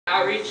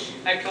outreach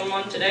at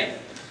KILMUN today.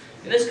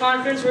 In this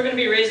conference, we're going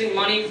to be raising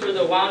money for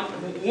the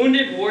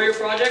Wounded Warrior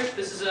Project.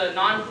 This is a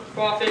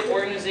non-profit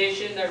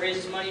organization that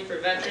raises money for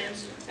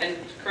veterans and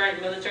current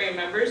military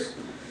members.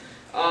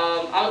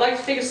 I would like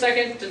to take a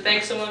second to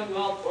thank someone who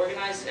helped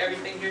organize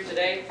everything here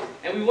today.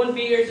 And we wouldn't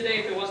be here today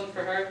if it wasn't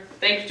for her.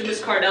 Thank you to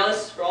Ms.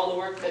 Cardelis for all the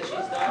work that she's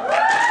done.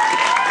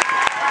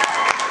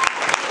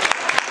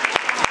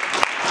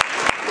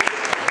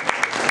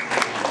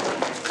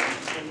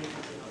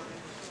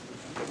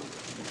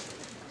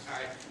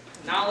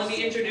 Now let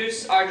me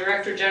introduce our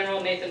Director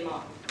General, Nathan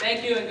Ma.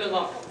 Thank you and good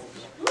luck.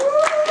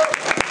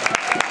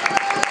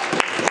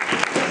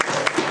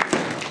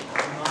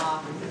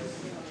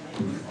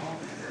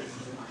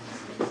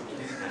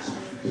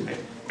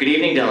 Good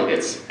evening,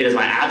 delegates. It is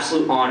my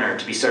absolute honor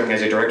to be serving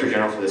as your Director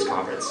General for this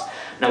conference.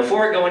 Now,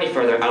 before I go any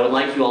further, I would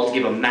like you all to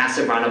give a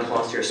massive round of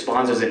applause to your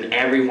sponsors and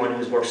everyone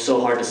who's worked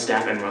so hard to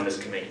staff and run this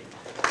committee.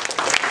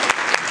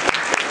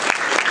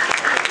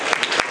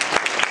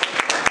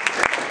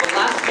 The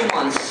last few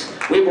months,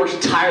 we've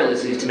worked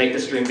tirelessly to make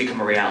this dream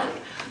become a reality.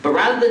 But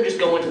rather than just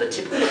go into the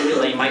typical deal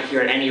that you might hear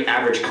at any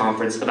average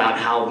conference about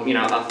how,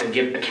 and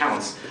give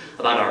accounts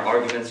about our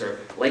arguments or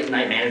late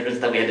night managements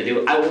that we had to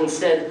do, I will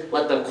instead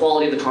let the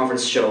quality of the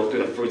conference show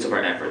through the fruits of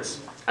our efforts.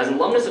 As an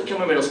alumnus of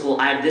KILMUN Middle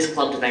School, I have this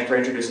club to thank for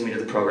introducing me to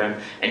the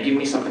program and giving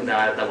me something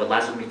that would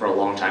last with me for a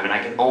long time, and I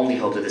can only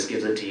hope that this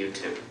gives it to you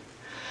too.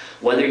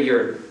 Whether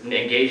you're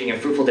engaging in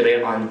fruitful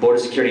debate on border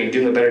security and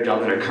doing a better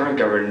job than our current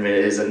government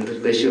is on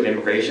the issue of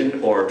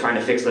immigration or trying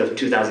to fix the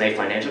 2008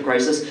 financial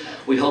crisis,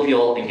 we hope you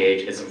all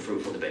engage in some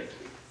fruitful debate.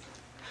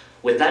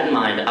 With that in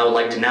mind, I would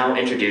like to now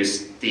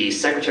introduce the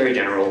Secretary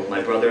General,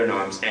 my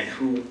brother-in-arms,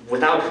 and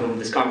without whom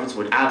this conference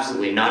would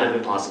absolutely not have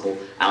been possible,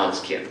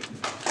 Alex Kim.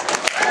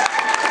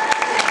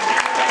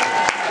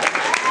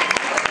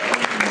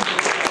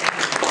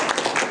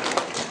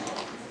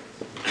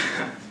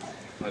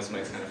 This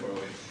mic's kind of far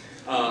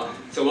away.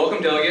 So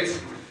welcome,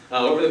 delegates.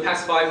 Over the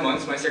past 5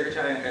 months, my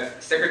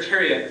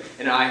secretariat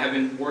and I have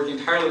been working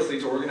tirelessly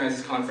to organize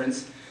this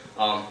conference.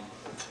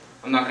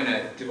 I'm not going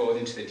to divulge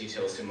into the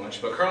details too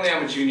much, but currently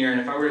I'm a junior, and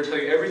if I were to tell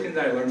you everything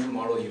that I learned from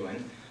Model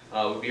UN,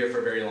 we'd be here for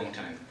a very long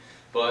time.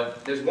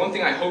 But there's one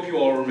thing I hope you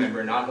all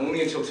remember, not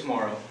only until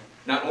tomorrow,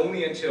 not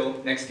only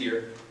until next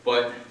year,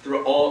 but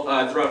throughout all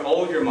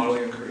of your Model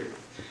UN career.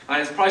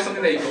 And it's probably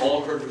something that you've all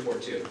heard before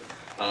too.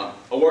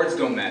 Awards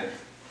don't matter.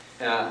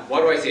 Why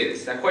do I say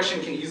this? That question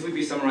can easily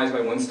be summarized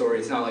by one story.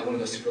 It's not like one of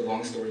those super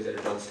long stories that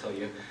adults tell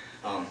you.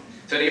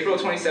 So in April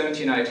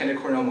 2017, I attended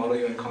Cornell Model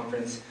UN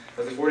Conference.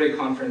 It was a 4-day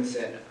conference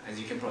at, as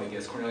you can probably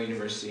guess, Cornell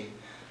University.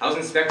 I was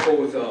in spec pool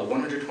with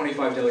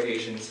 125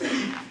 delegations.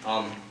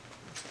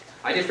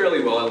 I did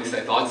fairly well, at least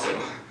I thought so.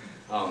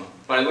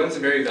 But I learned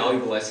some very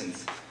valuable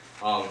lessons.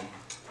 Sorry,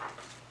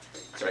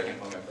 I can't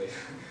find my place.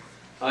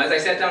 As I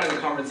sat down in the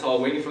conference hall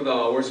waiting for the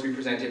awards to be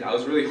presented, I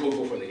was really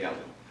hopeful for the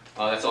gavel.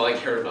 That's all I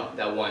care about,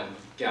 that one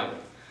gavel.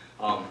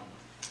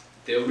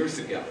 The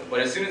elusive gavel. But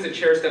as soon as the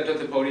chair stepped up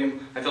the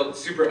podium, I felt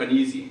super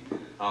uneasy.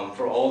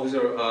 For all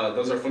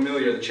those are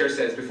familiar, the chair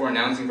says before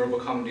announcing verbal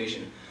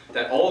commendation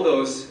that all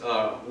those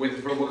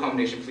with verbal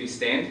commendation please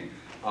stand.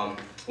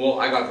 Well,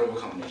 I got verbal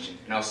commendation,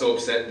 and I was so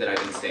upset that I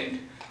didn't stand.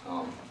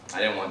 I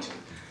didn't want to.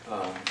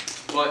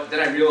 But then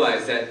I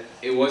realized that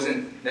it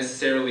wasn't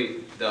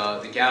necessarily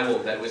the gavel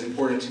that was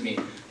important to me,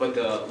 but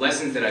the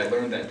lessons that I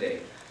learned that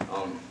day.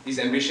 These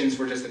ambitions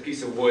were just a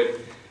piece of wood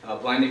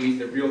blinding me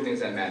to the real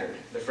things that mattered,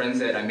 the friends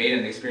that I made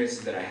and the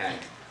experiences that I had.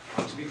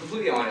 To be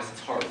completely honest,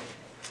 it's hard.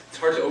 It's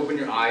hard to open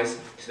your eyes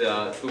to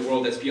the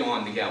world that's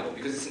beyond the gavel,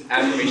 because it's an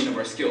affirmation of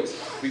our skills.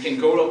 We can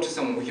go up to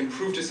someone, we can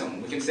prove to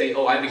someone, we can say,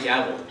 oh, I have a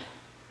gavel,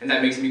 and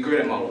that makes me good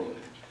at Model UN.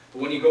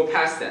 But when you go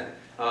past that,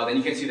 then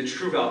you can see the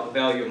true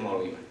value of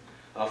Model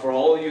UN. For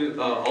all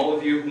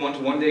of you who want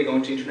to one day go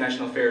into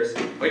international affairs,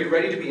 are you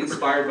ready to be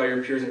inspired by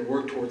your peers and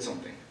work towards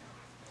something?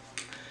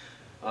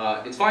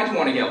 It's fine to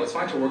want a gavel, it's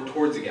fine to work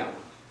towards a gavel,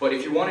 but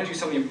if you want to do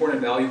something important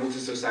and valuable to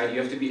society,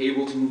 you have to be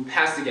able to move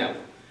past the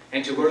gavel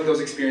and to learn those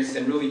experiences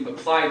and really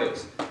apply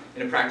those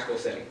in a practical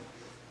setting.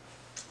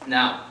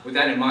 Now, with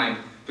that in mind,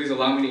 please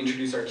allow me to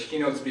introduce our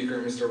keynote speaker,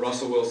 Mr.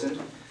 Russell Wilson.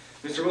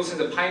 Mr.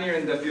 Wilson is a pioneer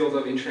in the field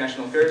of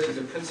international affairs. He's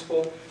a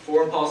principal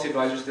foreign policy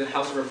advisor to the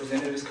House of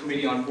Representatives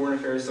Committee on Foreign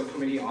Affairs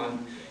Subcommittee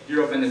on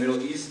Europe and the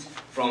Middle East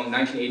from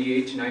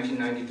 1988 to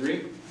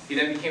 1993. He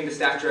then became the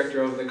staff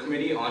director of the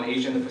Committee on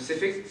Asia and the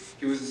Pacific.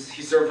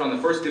 He served on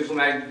the first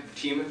diplomatic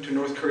team to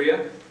North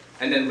Korea,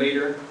 and then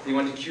later he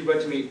went to Cuba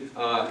to meet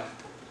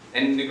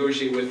and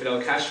negotiate with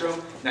Fidel Castro in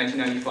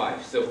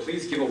 1995. So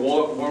please give a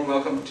warm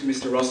welcome to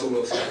Mr. Russell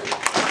Wilson.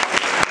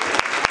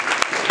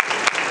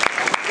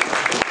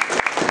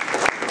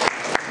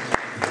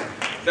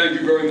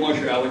 Thank you very much,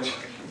 Alex.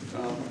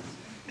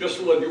 Just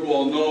to let you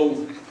all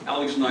know,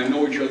 Alex and I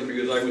know each other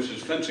because I was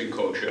his fencing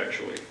coach,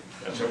 actually.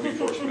 That's how we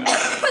first met.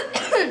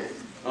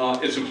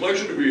 It's a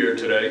pleasure to be here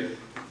today.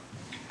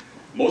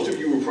 Most of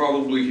you are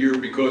probably here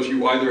because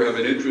you either have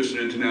an interest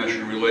in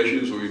international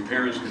relations or your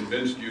parents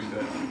convinced you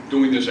that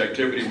doing this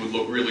activity would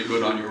look really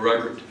good on your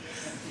record.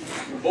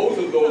 both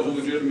of those are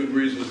legitimate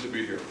reasons to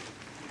be here.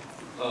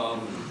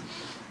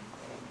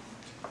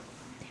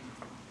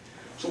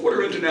 So what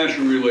are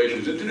international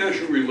relations?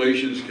 International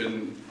relations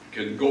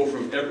can go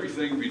from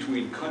everything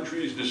between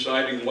countries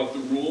deciding what the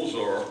rules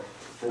are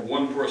for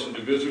one person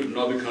to visit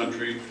another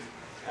country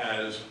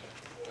as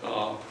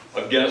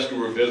a guest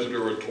or a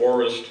visitor or a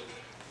tourist,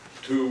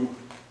 to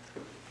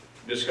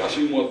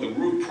discussing what the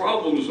root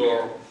problems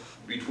are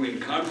between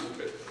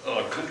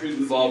countries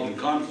involved in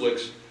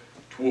conflicts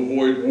to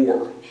avoid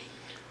war.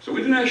 So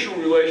international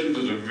relations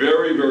is a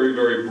very, very,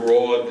 very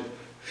broad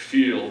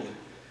field.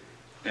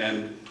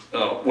 And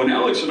when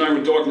Alex and I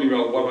were talking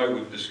about what I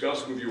would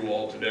discuss with you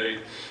all today,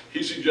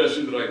 he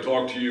suggested that I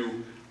talk to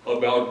you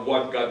about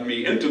what got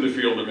me into the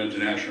field of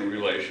international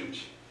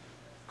relations.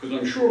 Because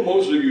I'm sure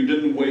most of you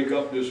didn't wake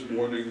up this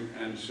morning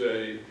and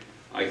say,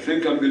 I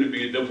think I'm going to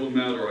be a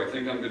diplomat, or I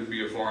think I'm going to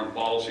be a foreign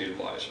policy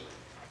advisor.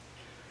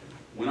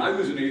 When I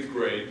was in 8th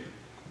grade,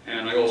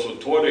 and I also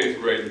taught 8th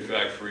grade, in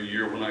fact, for a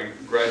year when I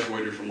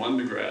graduated from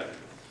undergrad,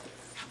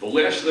 the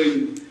last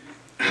thing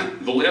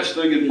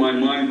in my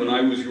mind when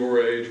I was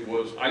your age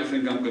was, I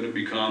think I'm going to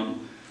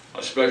become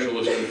a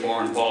specialist in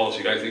foreign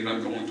policy. I think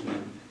I'm going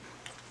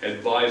to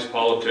advise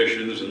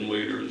politicians and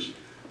leaders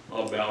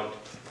about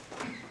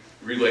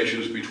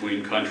relations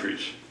between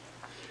countries.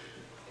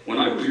 When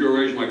I was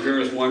your age, my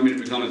parents wanted me to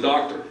become a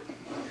doctor.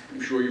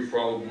 I'm sure you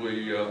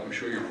probably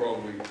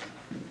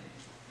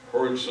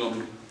heard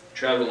some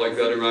chatter like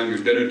that around your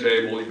dinner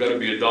table. You've got to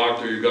be a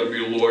doctor, you've got to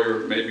be a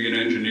lawyer, maybe an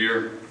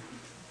engineer.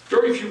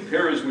 Very few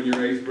parents when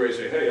you're in 8th grade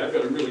say, hey, I've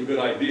got a really good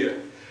idea.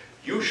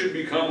 You should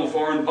become a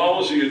foreign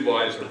policy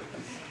advisor.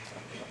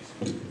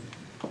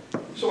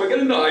 So I get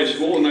into high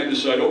school and I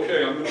decide,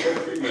 okay, I'm going to go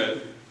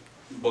pre-med,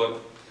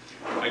 but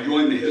I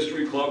joined the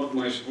history club at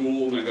my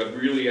school and I got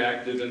really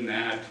active in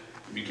that.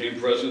 I became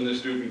president of the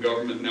student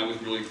government, and that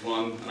was really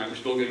fun, and I was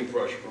still getting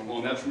pressure from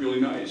home. That's really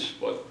nice,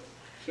 but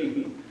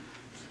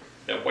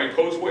that white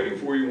coat's waiting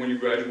for you when you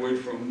graduate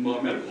from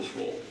medical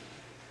school.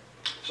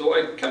 So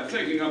I kept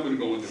thinking, I'm going to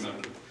go into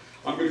medicine.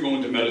 I'm going to go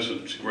into medicine.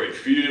 It's a great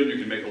field. You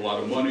can make a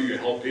lot of money. You can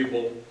help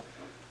people.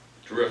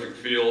 Terrific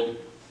field.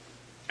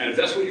 And if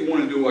that's what you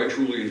want to do, I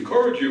truly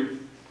encourage you.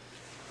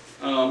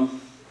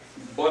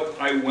 But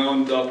I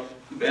wound up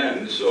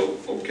then, so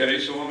okay,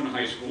 so I'm in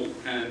high school,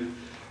 and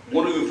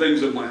one of the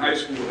things that my high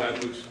school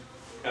had was,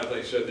 as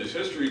I said, this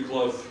history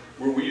club,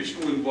 where we used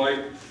to invite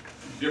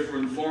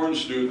different foreign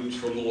students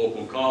from the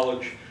local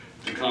college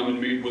to come and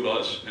meet with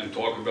us and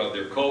talk about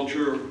their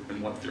culture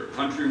and what their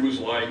country was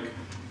like.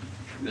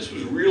 This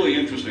was really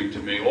interesting to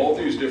me, all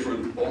these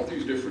different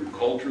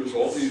cultures,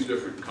 all these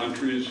different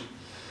countries.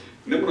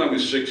 And then when I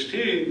was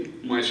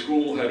 16, my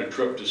school had a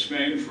trip to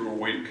Spain for a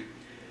week.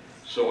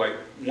 So I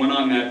went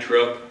on that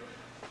trip,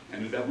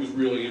 and that was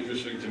really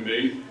interesting to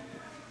me.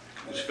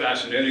 It was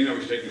fascinating. I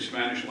was taking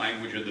Spanish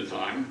language at the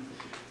time.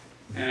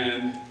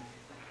 And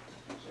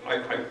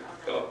thank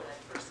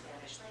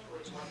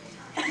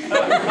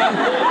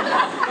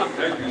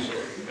you,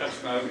 sir. That's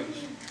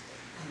fabulous.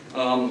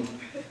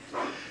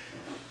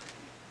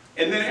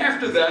 And then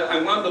after that,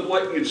 I wound up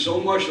liking it so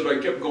much that I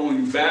kept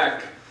going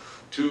back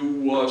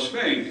to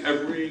Spain.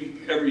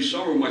 Every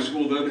summer, my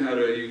school then had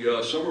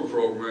a summer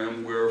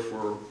program where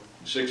for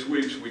 6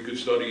 weeks we could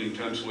study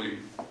intensely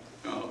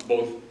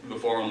both the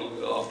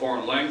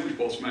foreign language,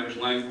 both Spanish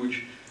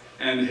language,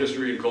 and the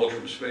history and culture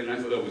of Spain. I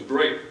thought that was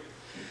great.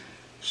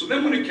 So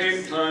then when it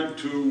came time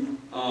to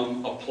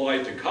apply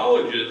to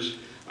colleges,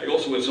 I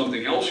also had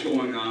something else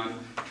going on.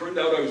 Turned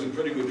out I was a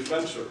pretty good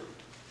fencer.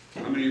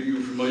 How many of you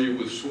are familiar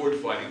with sword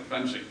fighting,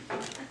 fencing?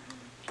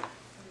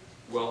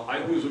 Well, I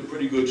was a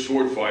pretty good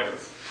sword fighter.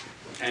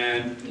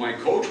 And my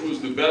coach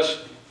was the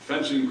best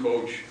fencing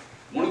coach,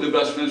 one of the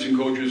best fencing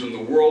coaches in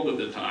the world at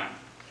the time.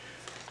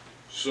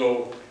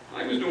 So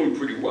I was doing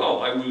pretty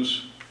well. I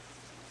was,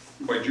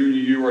 my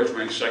junior year, I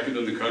ranked second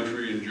in the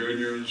country in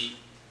juniors,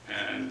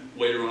 and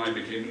later on I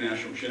became a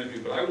national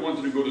champion. But I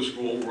wanted to go to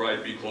school where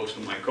I'd be close to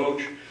my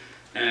coach,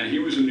 and he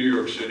was in New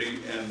York City,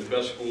 and the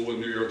best school in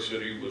New York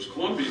City was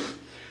Columbia.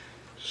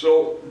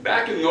 So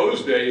back in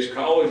those days,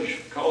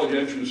 college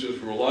entrances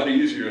were a lot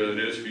easier than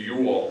it is for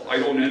you all. I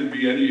don't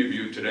envy any of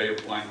you today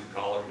applying to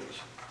colleges.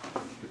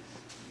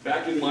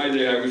 Back in my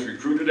day, I was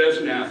recruited as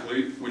an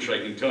athlete, which I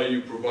can tell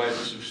you provides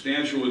a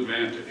substantial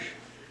advantage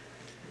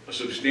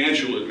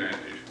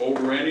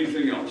over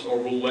anything else.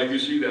 Over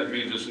legacy, that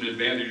means it's an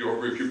advantage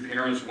over if your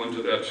parents went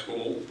to that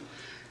school.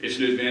 It's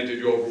an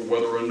advantage over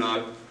whether or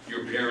not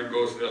your parent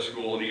goes to that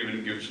school and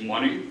even gives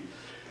money.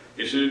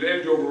 It's an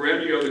advantage over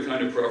any other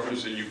kind of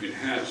preference that you can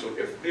have. So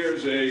if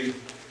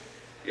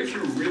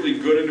you're really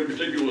good in a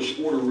particular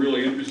sport or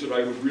really interested,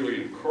 I would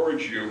really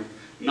encourage you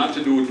not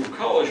to do it for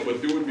college,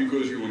 but do it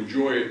because you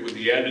enjoy it with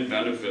the added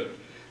benefit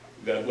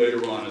that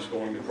later on is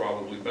going to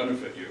probably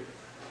benefit you.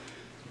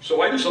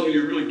 So I did something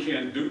you really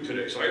can't do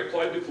today. So I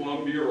applied to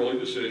Columbia, early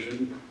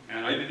decision,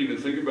 and I didn't even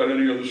think about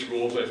any other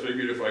schools. I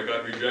figured if I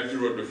got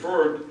rejected or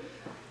deferred,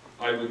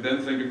 I would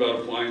then think about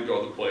applying to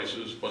other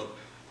places, but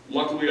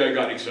luckily I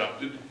got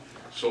accepted.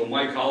 So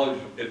my college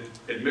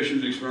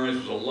admissions experience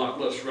was a lot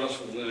less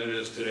stressful than it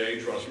is today,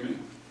 trust me.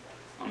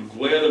 I'm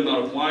glad I'm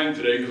not applying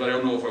today because I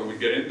don't know if I would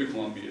get into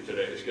Columbia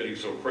today. It's getting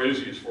so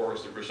crazy as far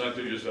as the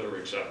percentages that are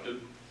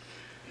accepted.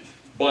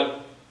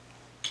 But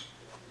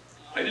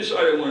I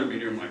decided I wanted to be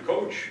near my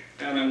coach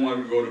and I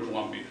wanted to go to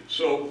Columbia.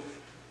 So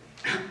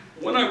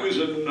when I was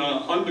in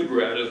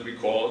undergrad, as we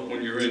call it,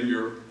 when you're in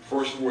your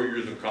first 4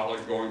 years of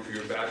college going for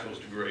your bachelor's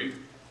degree,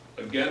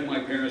 again, my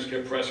parents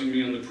kept pressing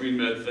me on the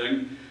pre-med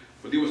thing,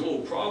 but there was a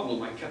little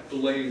problem. I kept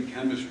delaying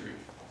chemistry,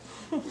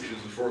 which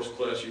is the first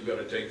class you've got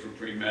to take for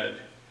pre-med.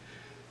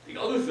 The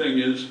other thing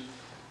is,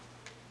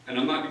 and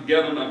I'm not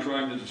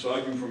trying to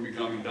decide you from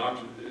becoming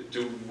doctors,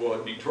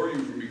 to deter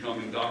you from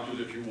becoming doctors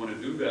if you want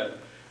to do that,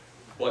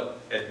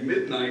 but at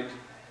midnight,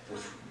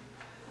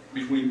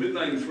 between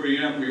midnight and 3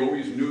 a.m., we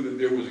always knew that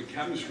there was a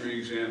chemistry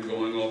exam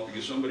going off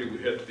because somebody would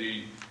hit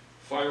the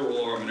fire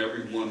alarm and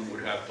everyone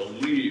would have to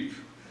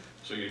leave.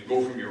 So you'd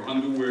go from your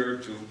underwear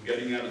to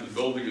getting out of the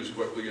building as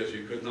quickly as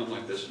you could, and I'm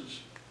like, this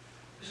is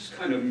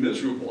kind of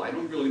miserable. I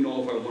don't really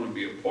know if I want to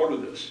be a part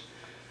of this.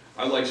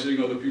 I like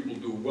seeing other people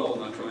do well,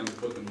 not trying to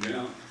put them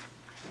down.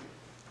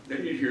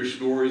 Then you hear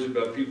stories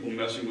about people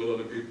messing with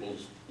other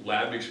people's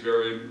lab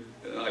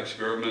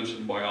experiments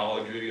in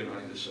biology, and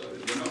I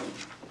decided, you know,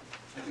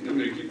 I think I'm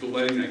going to keep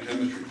delaying that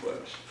chemistry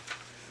class.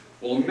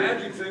 Well,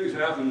 magic things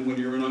happen when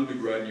you're an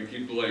undergrad and you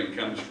keep delaying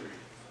chemistry.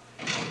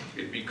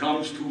 It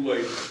becomes too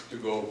late to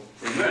go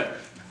for med.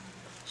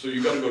 So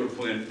you got to go to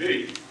plan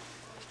B.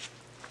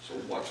 So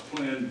what's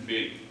plan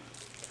B?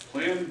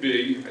 Plan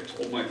B, I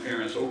told my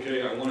parents,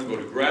 okay, I want to go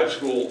to grad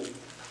school,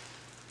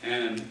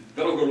 and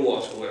then I'll go to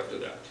law school after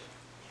that.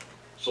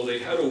 So they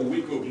had a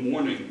week of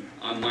mourning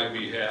on my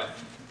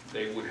behalf.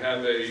 They would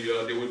have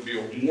there would be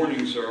a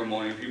mourning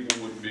ceremony.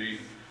 People would be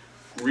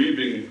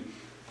grieving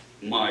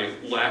my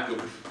lack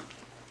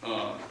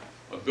of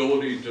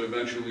ability to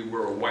eventually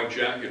wear a white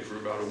jacket for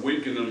about a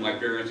week, and then my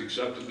parents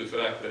accepted the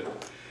fact that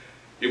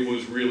it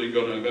was really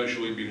going to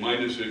eventually be my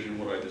decision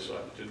what I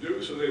decided to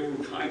do, so they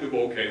were kind of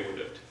okay with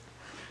it.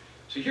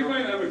 So here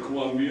I am at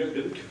Columbia,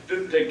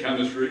 didn't take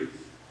chemistry,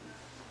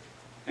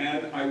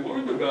 and I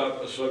learned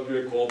about a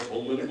subject called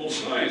political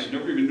science. I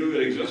never even knew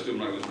that existed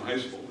when I was in high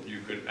school. You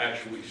could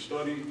actually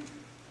study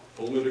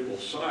political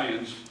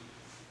science,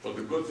 but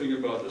the good thing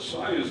about the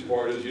science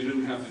part is you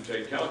didn't have to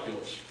take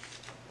calculus.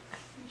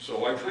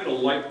 So I kind of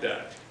liked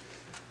that.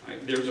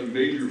 There's a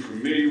major for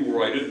me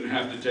where I didn't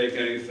have to take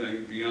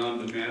anything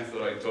beyond the math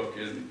that I took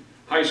in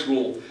high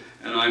school,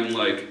 and I'm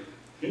like,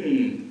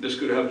 this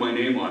could have my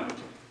name on it.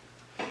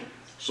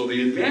 So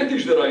the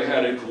advantage that I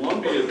had at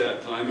Columbia at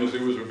that time was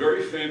there was a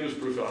very famous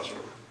professor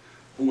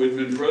who had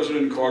been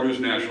President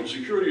Carter's national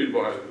security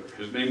advisor.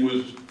 His name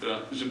was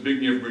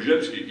Zbigniew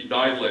Brzezinski. He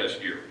died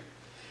last year.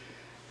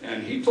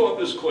 And he taught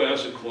this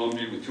class at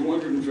Columbia with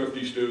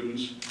 250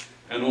 students,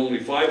 and only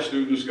 5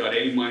 students got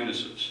A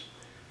minuses.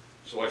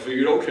 So I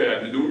figured, okay,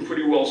 I've been doing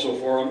pretty well so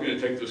far, I'm going to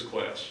take this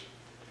class.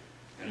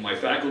 And my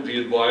faculty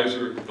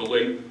advisor, the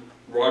late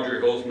Roger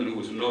Hilsman, who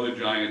was another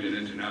giant in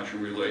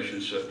international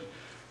relations, said,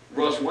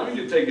 Russ, why don't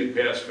you take it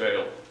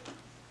pass-fail?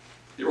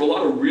 There are a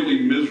lot of really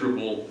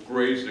miserable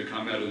grades that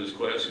come out of this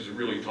class. He's a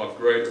really tough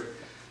grader.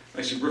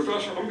 I said,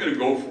 Professor, I'm going to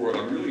go for it.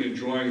 I'm really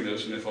enjoying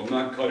this, and if I'm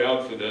not cut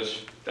out for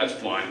this, that's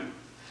fine.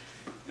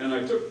 And I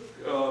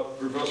took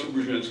Professor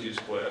Brzezinski's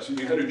class, and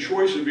you had a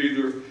choice of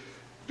either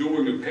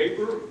doing a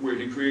paper where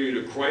he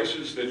created a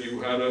crisis that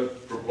you had to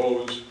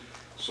propose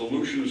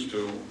solutions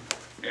to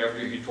after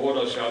he taught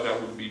us how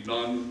that would be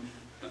done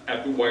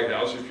at the White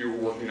House if you were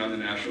working on the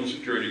National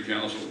Security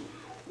Council,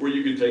 or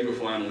you could take a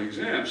final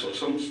exam. So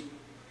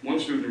one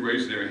student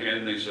raised their hand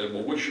and they said,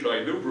 well, what should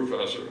I do,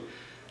 Professor?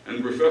 And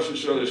the professor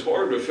said, it's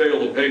harder to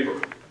fail a paper.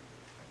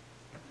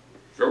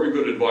 Very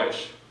good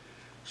advice.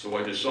 So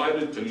I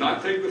decided to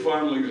not take the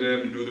final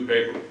exam and do the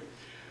paper.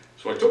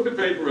 So I took the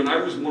paper, and I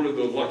was one of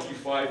the lucky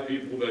 5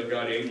 people that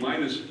got A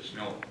minuses.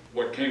 Now,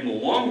 what came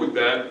along with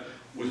that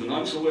was an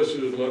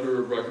unsolicited letter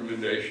of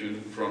recommendation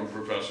from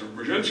Professor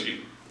Brzezinski.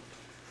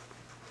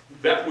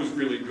 That was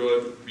really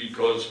good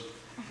because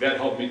that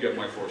helped me get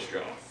my first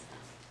job.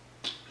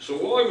 So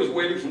while I was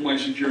waiting for my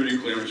security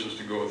clearances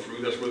to go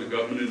through, that's where the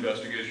government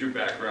investigates your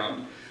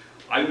background,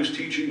 I was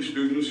teaching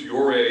students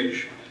your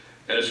age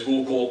at a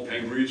school called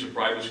Pingree. It's a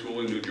private school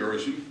in New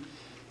Jersey.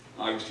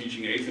 I was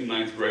teaching 8th and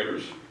 9th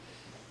graders.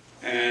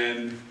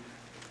 And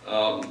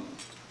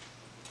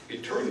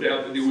it turned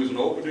out that there was an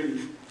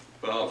opening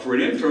for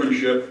an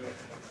internship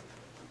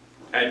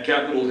at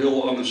Capitol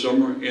Hill on the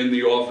summer in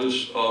the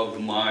office of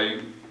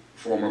my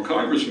former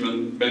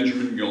congressman,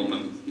 Benjamin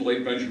Gilman, the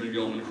late Benjamin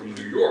Gilman from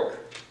New York.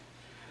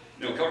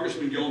 Now,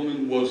 Congressman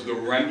Gilman was the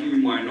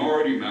ranking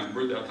minority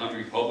member, at that time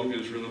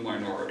Republicans were in the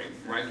minority,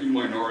 ranking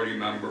minority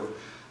member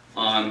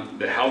on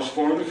the House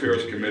Foreign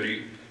Affairs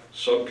Committee,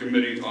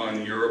 Subcommittee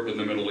on Europe and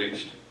the Middle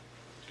East.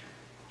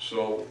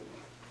 So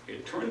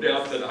it turned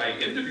out that I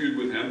interviewed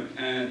with him,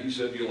 and he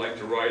said, do you like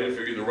to write? I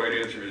figured the right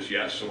answer is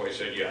yes, so I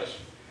said yes.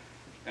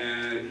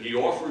 And he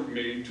offered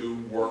me to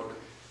work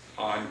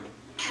on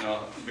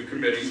the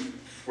committee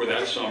for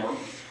that summer.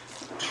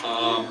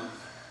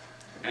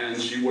 and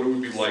see what it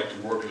would be like to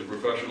work as a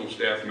professional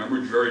staff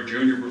member, very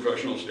junior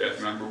professional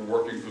staff member,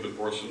 working for the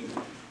person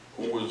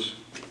who was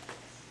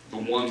the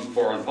one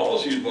foreign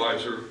policy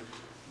advisor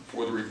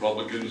for the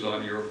Republicans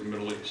on Europe and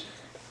Middle East.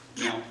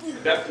 Now,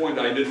 at that point,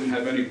 I didn't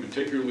have any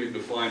particularly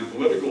defined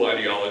political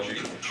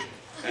ideology,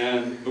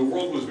 and the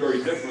world was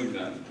very different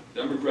then.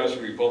 Democrats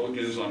and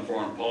Republicans on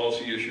foreign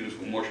policy issues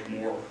were much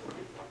more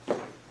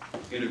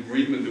in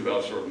agreement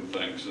about certain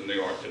things than they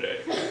are today.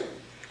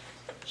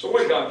 So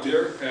I got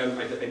there, and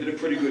I did a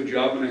pretty good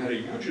job, and I had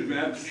a huge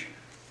advantage.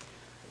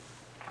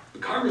 The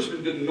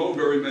congressman didn't know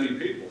very many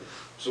people.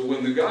 So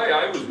when the guy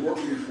I was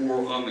working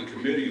for on the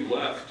committee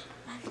left,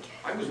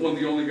 I was one of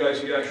the only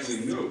guys he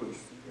actually knew.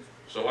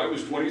 So I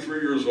was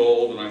 23 years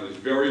old, and I was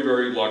very,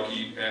 very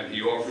lucky, and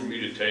he offered me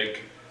to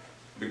take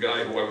the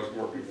guy who I was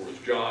working for his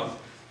job,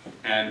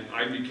 and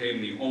I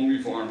became the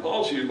only foreign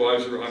policy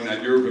advisor on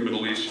that Europe and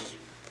Middle East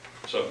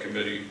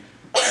subcommittee,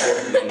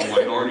 working on the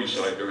minority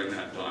side during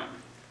that time.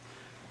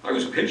 I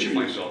was pinching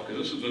myself,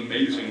 because this is an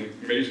amazing,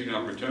 amazing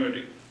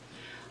opportunity.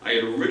 I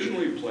had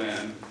originally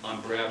planned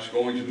on perhaps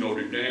going to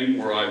Notre Dame,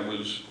 where I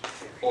was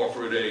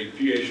offered a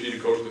PhD to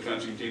coach the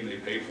fencing team. They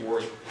paid for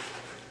it.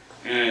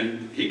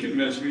 And he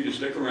convinced me to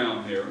stick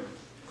around there,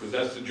 because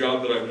that's the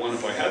job that I wanted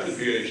if I had the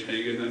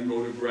PhD, and then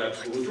go to grad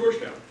school at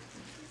Georgetown.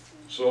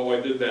 So I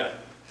did that.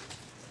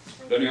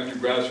 Then after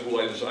grad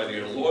school, I decided to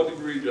get a law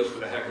degree just for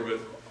the heck of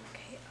it.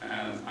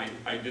 And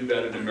I did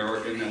that in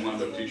America, and then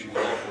wound up teaching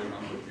law for a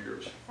number of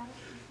years.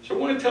 So I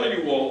want to tell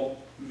you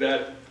all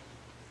that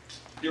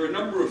there are a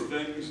number of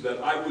things that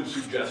I would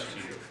suggest to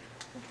you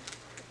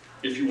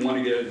if you want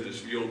to get into this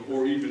field,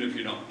 or even if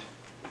you don't.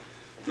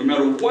 No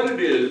matter what it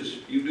is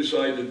you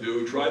decide to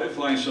do, try to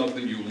find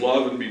something you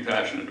love and be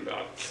passionate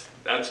about.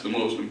 That's the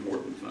most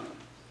important thing.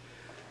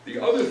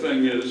 The other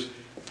thing is,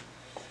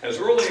 as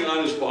early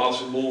on as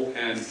possible,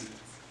 and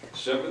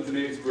 7th and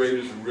 8th grade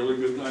is a really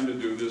good time to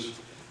do this,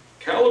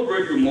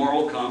 calibrate your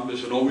moral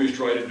compass and always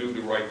try to do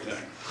the right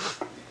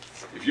thing.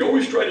 If you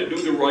always try to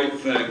do the right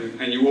thing,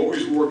 and you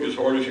always work as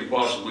hard as you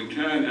possibly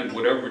can at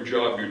whatever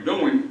job you're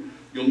doing,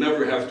 you'll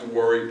never have to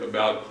worry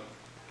about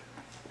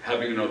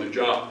having another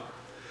job.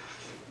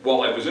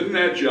 While I was in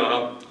that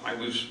job, I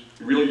was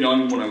real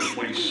young when I was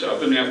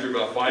 27. After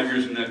about 5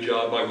 years in that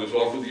job, I was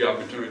offered the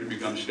opportunity to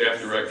become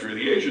staff director of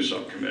the Asia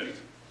subcommittee.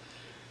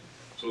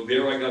 So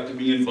there I got to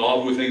be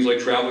involved with things like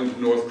traveling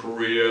to North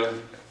Korea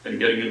and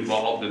getting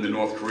involved in the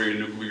North Korean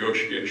nuclear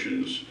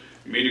negotiations,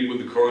 meeting with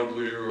the current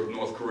leader of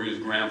North Korea's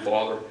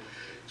grandfather.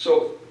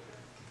 So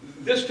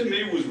this to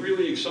me was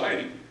really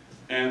exciting.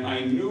 And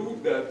I knew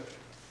that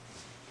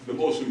the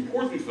most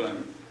important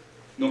thing,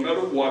 no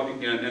matter what,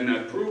 again, and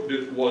that proved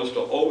it, was to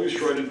always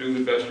try to do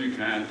the best you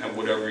can at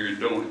whatever you're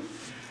doing.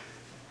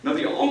 Now,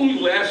 the only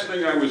last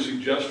thing I would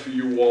suggest for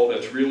you all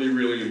that's really,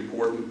 really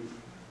important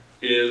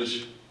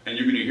is, and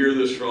you're going to hear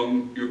this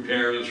from your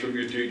parents, from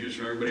your teachers,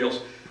 from everybody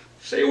else,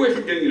 stay away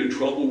from getting into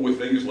trouble with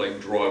things like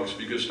drugs,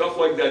 because stuff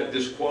like that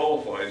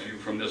disqualifies you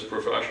from this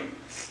profession.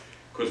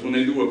 Because when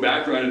they do a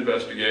background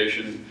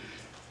investigation,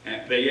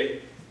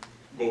 they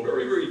go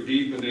very, very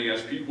deep, and they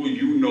ask people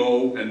you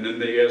know, and then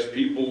they ask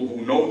people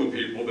who know the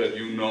people that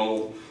you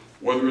know,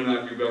 whether or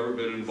not you've ever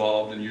been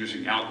involved in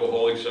using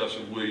alcohol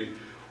excessively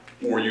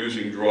or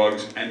using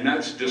drugs, and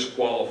that's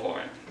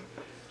disqualifying.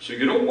 So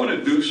you don't want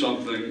to do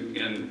something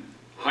in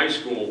high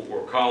school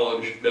or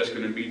college that's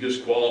going to be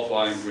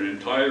disqualifying for an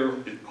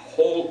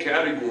whole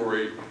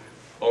category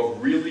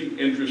of really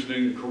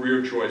interesting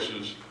career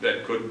choices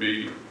that could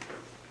be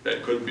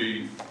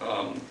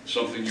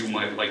something you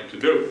might like to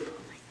do.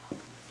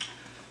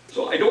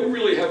 So I don't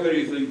really have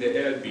anything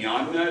to add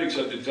beyond that,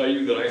 except to tell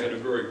you that I had a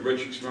very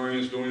rich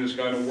experience doing this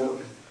kind of work.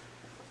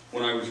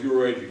 When I was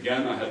your age,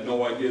 again, I had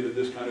no idea that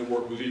this kind of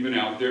work was even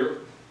out there.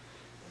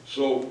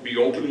 So be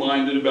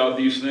open-minded about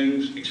these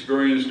things,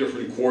 experience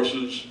different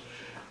courses,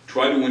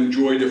 try to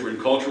enjoy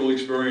different cultural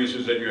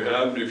experiences that you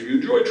have. And if you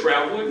enjoy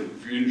traveling,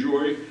 if you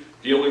enjoy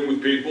dealing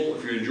with people,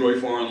 if you enjoy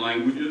foreign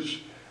languages,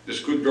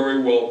 this could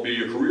very well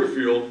be a career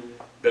field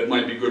that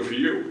might be good for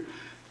you.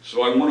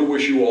 So I want to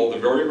wish you all the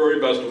very,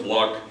 very best of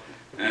luck.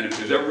 And if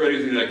there's ever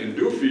anything I can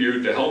do for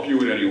you to help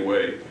you in any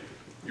way,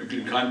 you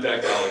can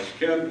contact Alex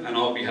Kim, and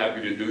I'll be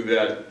happy to do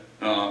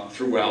that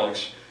through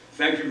Alex.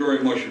 Thank you very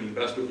much, and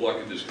best of luck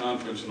at this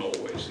conference and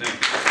always.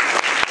 Thank you.